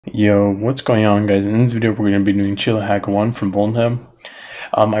Yo, what's going on, guys? In this video we're going to be doing Chill Hack 1 from VulnHub.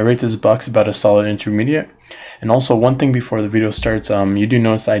 I rate this box about a solid intermediate. And also, one thing before the video starts, you do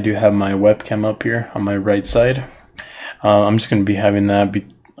notice I do have my webcam up here on my right side. I'm just going to be having that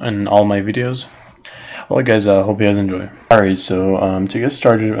in all my videos. Well guys, hope you guys enjoy. Alright, so to get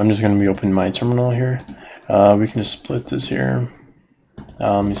started, I'm just going to be opening my terminal here. We can just split this here.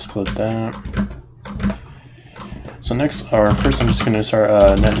 Let me split that. So next, or first, I'm just going to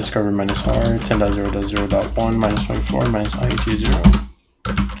start net discover minus r 10.0.0.1 minus 24 minus eth0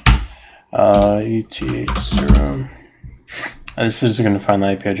 eth0. This is going to find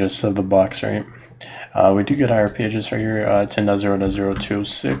the IP address of the box, right? We do get our IP address right here,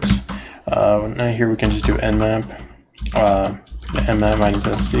 10.0.0.206. Now here we can just do nmap, nmap minus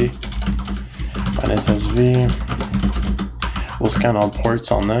sc minus sv. We'll scan all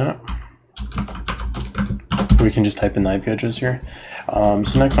ports on that. We can just type in the IP address here.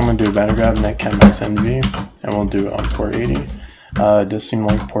 So next I'm going to do a banner grab netcat max nv, and we'll do port 80. It does seem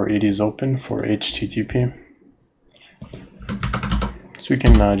like port 80 is open for HTTP. So we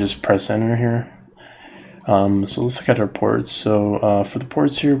can just press enter here. So let's look at our ports. So for the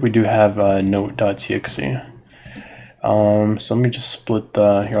ports here, we do have note.txt. So let me just split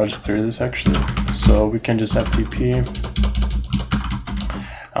the, here I'll just clear this actually. So we can just FTP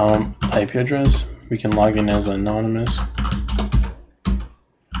IP address. We can log in as anonymous.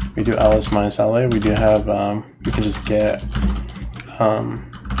 We do ls minus la. We do have, we can just get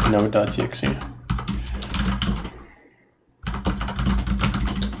node.txt.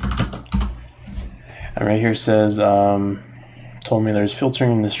 And right here says, told me there's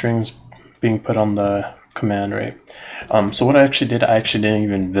filtering in the strings being put on the command, right? So what I actually did, I actually didn't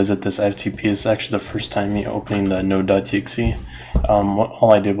even visit this FTP. It's actually the first time me opening the node.txt.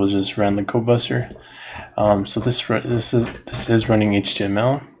 All I did was just ran the GoBuster. So this is running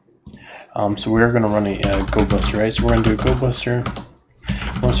HTML. So we're going to run a GoBuster, right? So we're going to do a GoBuster.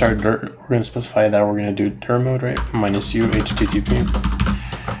 We're going to specify that we're going to do dir mode, right? Minus u HTTP,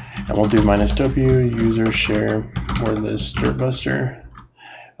 and we'll do minus w user share wordless dirtbuster.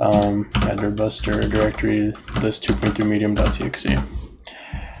 Dirtbuster directory list 2.3 medium.txt.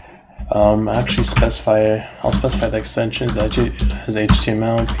 Actually I'll specify the extensions as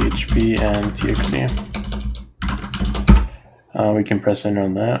HTML, PHP, and txt. We can press enter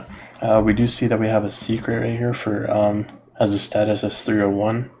on that. We do see that we have a secret right here for as a status as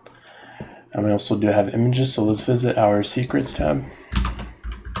 301. And we also do have images, so let's visit our secrets tab.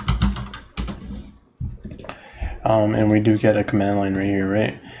 And we do get a command line right here,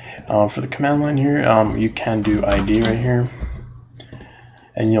 right? For the command line here, you can do ID right here.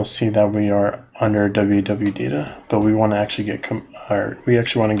 And you'll see that we are under www data, but we want to actually get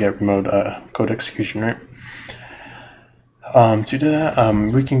remote code execution, right? To do that,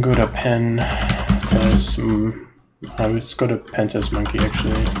 we can go to pen test. Let's go to pen test monkey.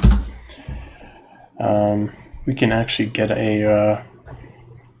 Actually, we can actually get a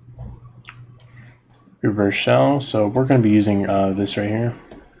reverse shell. So we're going to be using this right here.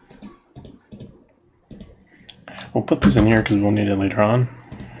 We'll put this in here because we'll need it later on.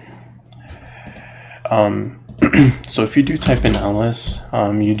 So if you do type in ls,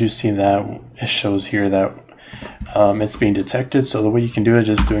 you do see that it shows here that it's being detected. So the way you can do it is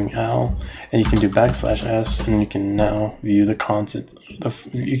just doing l, and you can do \s, and you can now view the content.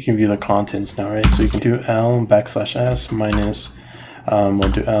 You can view the contents now, right? So you can do l \s minus,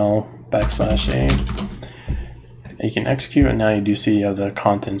 we'll do l \a, and you can execute, and now you do see the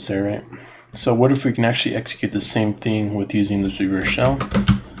contents there, right? So what if we can actually execute the same thing with using the reverse shell?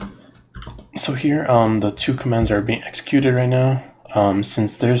 So here, the two commands are being executed right now.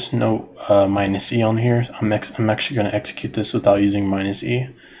 Since there's no minus e on here, I'm actually going to execute this without using minus e.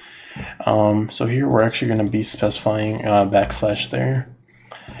 So here we're actually going to be specifying \, there,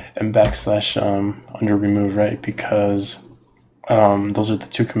 and \, under remove, right? Because those are the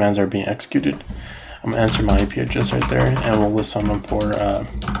two commands that are being executed. I'm going to enter my IP address right there, and we'll list them on port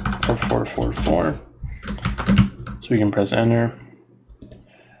 4444. So we can press enter.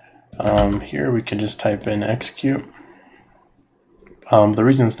 Here we can just type in execute. The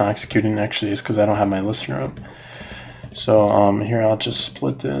reason it's not executing actually is because I don't have my listener up. So here I'll just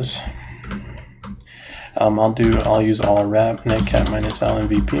split this. I'll use all wrap netcat minus l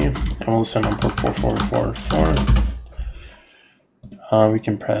mvp, and we'll listen on port 4444. We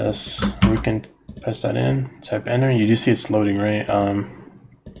can press that in, type enter. You do see it's loading, right?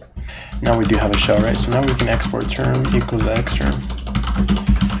 Now we do have a shell, right? So now we can export term equals x term.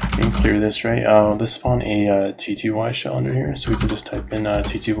 We can clear this, right? Let's spawn a tty shell under here, so we can just type in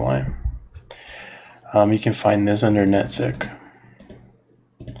tty. You can find this under netsec.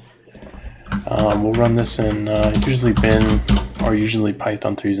 We'll run this in usually bin, or usually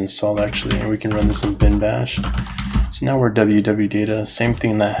Python 3 is installed actually, and we can run this in bin bash. So now we're www data, same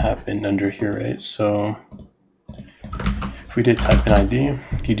thing that happened under here, right? So if we did type in ID,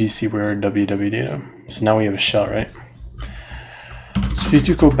 you do see we're www data. So now we have a shell, right? So if you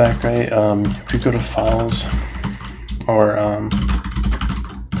do go back, right, if you go to files, or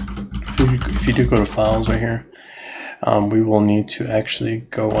if you do go to files right here, we will need to actually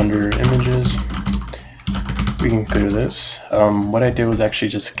go under images. We can clear this. What I did was actually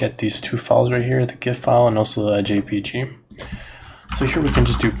just get these two files right here, the GIF file and also a JPG. So here we can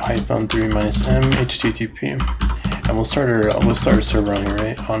just do Python 3 -m HTTP, and we'll start our server on here,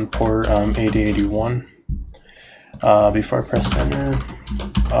 right, on port 8081. Before I press enter,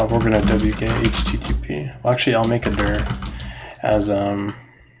 we're gonna wget HTTP. Well, actually, I'll make a dir as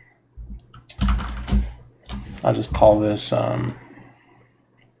I'll just call this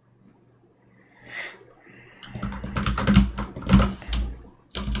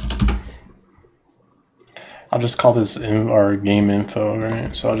I'll just call this our game info,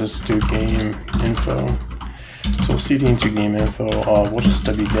 right? So I'll just do game info. So cd into game info. We'll just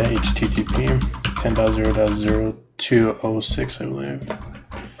wget HTTP 10.0.0206, I believe.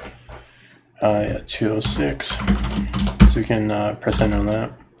 Yeah, 206. So we can press enter on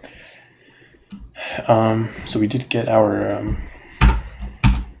that. So we did get our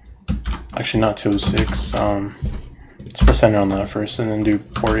actually not 206. Let's press enter on that first, and then do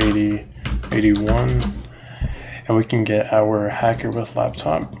port 8081. And we can get our hacker with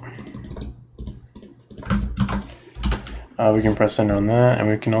laptop. We can press enter on that, and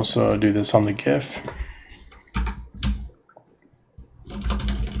we can also do this on the GIF.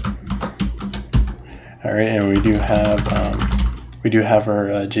 All right, and we do have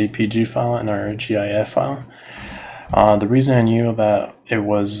our JPG file and our GIF file. The reason I knew that it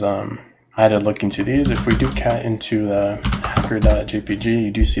was I had to look into these. If we do cat into the hacker.jpg,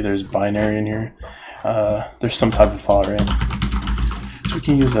 you do see there's binary in here. There's some type of file, right? So we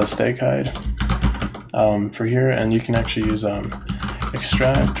can use a steghide for here, and you can actually use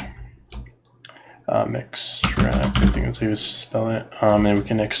extract. Extract, I think that's how you spell it. And we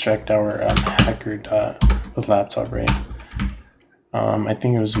can extract our hacker with laptop, right? I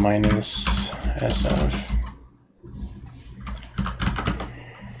think it was -sf.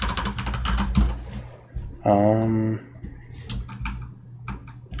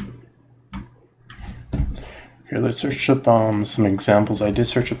 Here, let's search up some examples. I did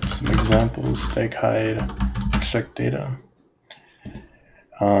search up some examples. Steghide, extract data.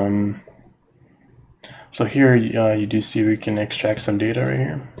 So here you do see we can extract some data right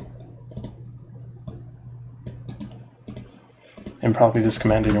here. And probably this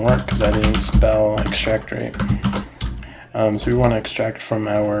command didn't work because I didn't spell extract right. So we want to extract from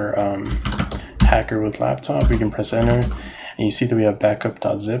our hacker with laptop. We can press enter, and you see that we have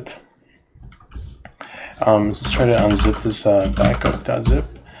backup.zip. Let's try to unzip this backup.zip.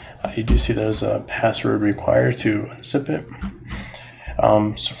 You do see there's a password required to unzip it.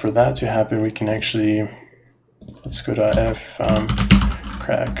 So for that to happen, we can actually, let's go to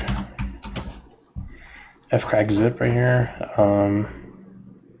fcrack zip right here.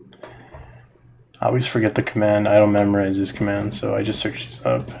 I always forget the command. I don't memorize this command, so I just search this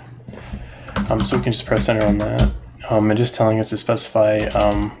up. So we can just press enter on that. And just telling us to specify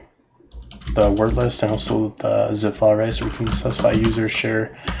the word list and also the zip file, right? So we can specify user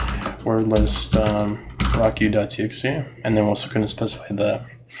share word list rocku.txt, and then we're also going to specify the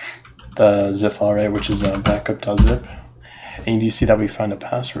zip file, right, which is backup.zip. And you see that we found a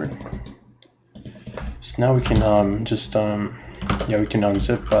password. So now we can we can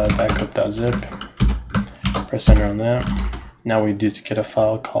unzip backup.zip. Press enter on that. Now we do to get a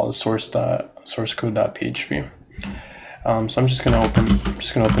file called sourcecode.php. So I'm just gonna open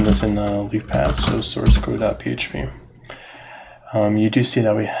this in leaf path. So sourcecode.php. You do see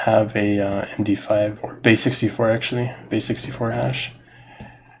that we have a MD5 or base64 actually, base64 hash.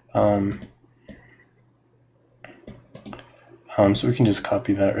 So we can just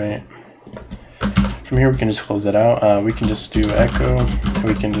copy that, right? From here we can just close that out. We can just do echo, and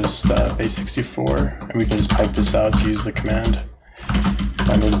we can just base64, and we can just pipe this out to use the command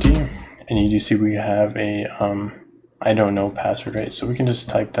 -d, and you do see we have a I don't know password, right? So we can just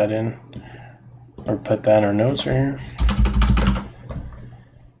type that in, or put that in our notes right here.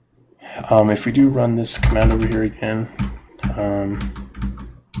 If we do run this command over here again,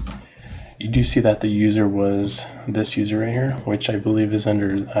 you do see that the user was this user right here, which I believe is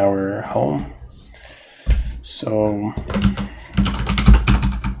under our home. So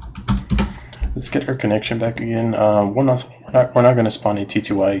let's get our connection back again. We're not going to spawn a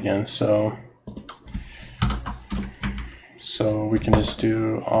TTY again, so So we can just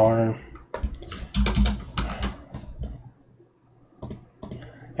do R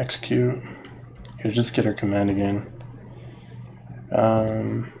execute. Here, just get our command again.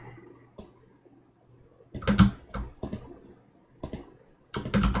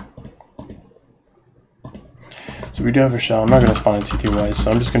 So we do have a shell. I'm not going to spawn a TTY,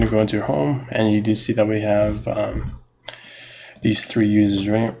 so I'm just going to go into home, and you do see that we have these 3 users,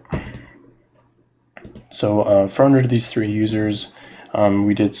 right? So for under these 3 users,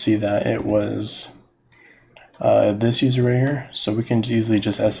 we did see that it was this user right here, so we can easily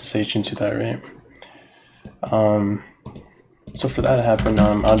just SSH into that, right? So for that to happen,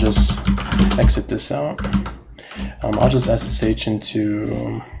 I'll just exit this out. I'll just SSH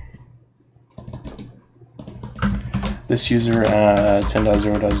into this user at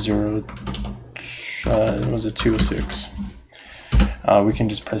 10.0.0, was it 206? We can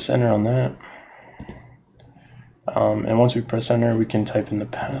just press enter on that. And once we press enter, we can type in the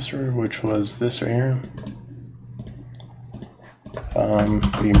password, which was this right here.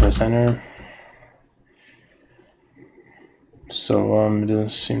 We can press enter. So it doesn't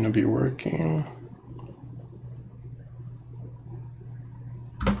seem to be working.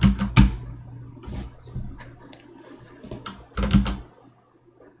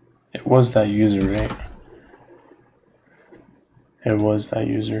 It was that user, right? It was that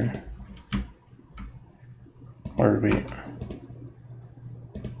user. Or wait.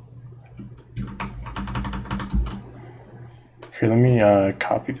 Here, let me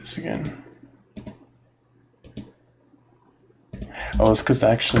copy this again. Oh, it's because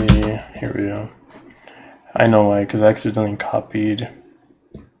actually, here we go. I know why, because I accidentally copied.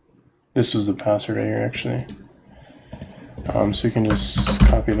 This was the password right here, actually. So we can just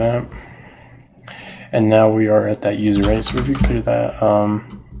copy that. And now we are at that user, right? So if we clear that,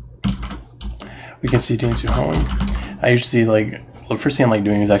 we can cd into home. I usually the first thing I like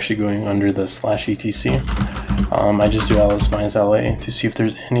doing is actually going under the /etc. I just do ls-la to see if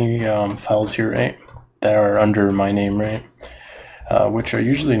there's any files here, right, that are under my name, right, which are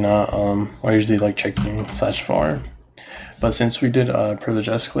usually not. I usually like checking /var, but since we did privilege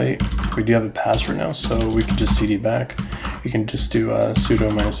escalate, we do have a password now, so we can just cd back. We can just do sudo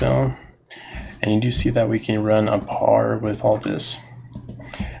 -l, and you do see that we can run a par with all this.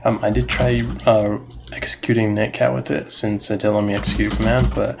 I did try executing netcat with it since it didn't let me execute a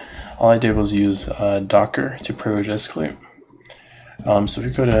command, but all I did was use Docker to privilege escalate. So if we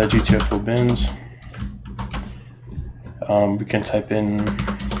go to gtfo bins, we can type in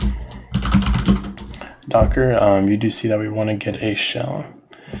Docker. You do see that we want to get a shell.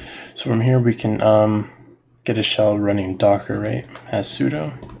 So from here we can get a shell running Docker, right, as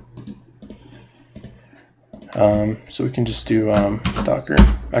sudo. So we can just do Docker.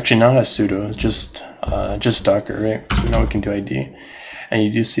 Actually, not as sudo, it's just Docker, right? So now we can do ID, and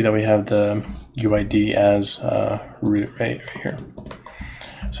you do see that we have the UID as root right here.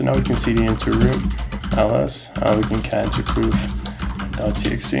 So now we can cd into root ls. We can cat into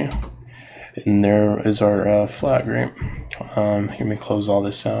proof.txt, and there is our flag, right? Let me close all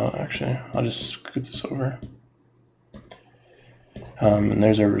this out. Actually, I'll just scoot this over. And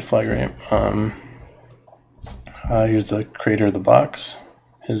there's our root flag, right? Here's the creator of the box.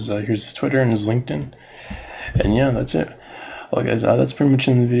 Here's his Twitter and his LinkedIn. And yeah, that's it. Well guys, that's pretty much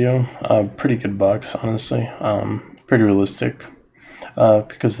in the video. Pretty good box, honestly. Pretty realistic.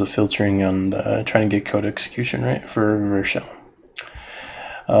 Because of the filtering and trying to get code execution right for reverse shell.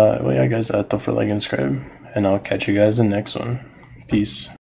 Well yeah guys, don't forget to like and subscribe. And I'll catch you guys in the next one. Peace.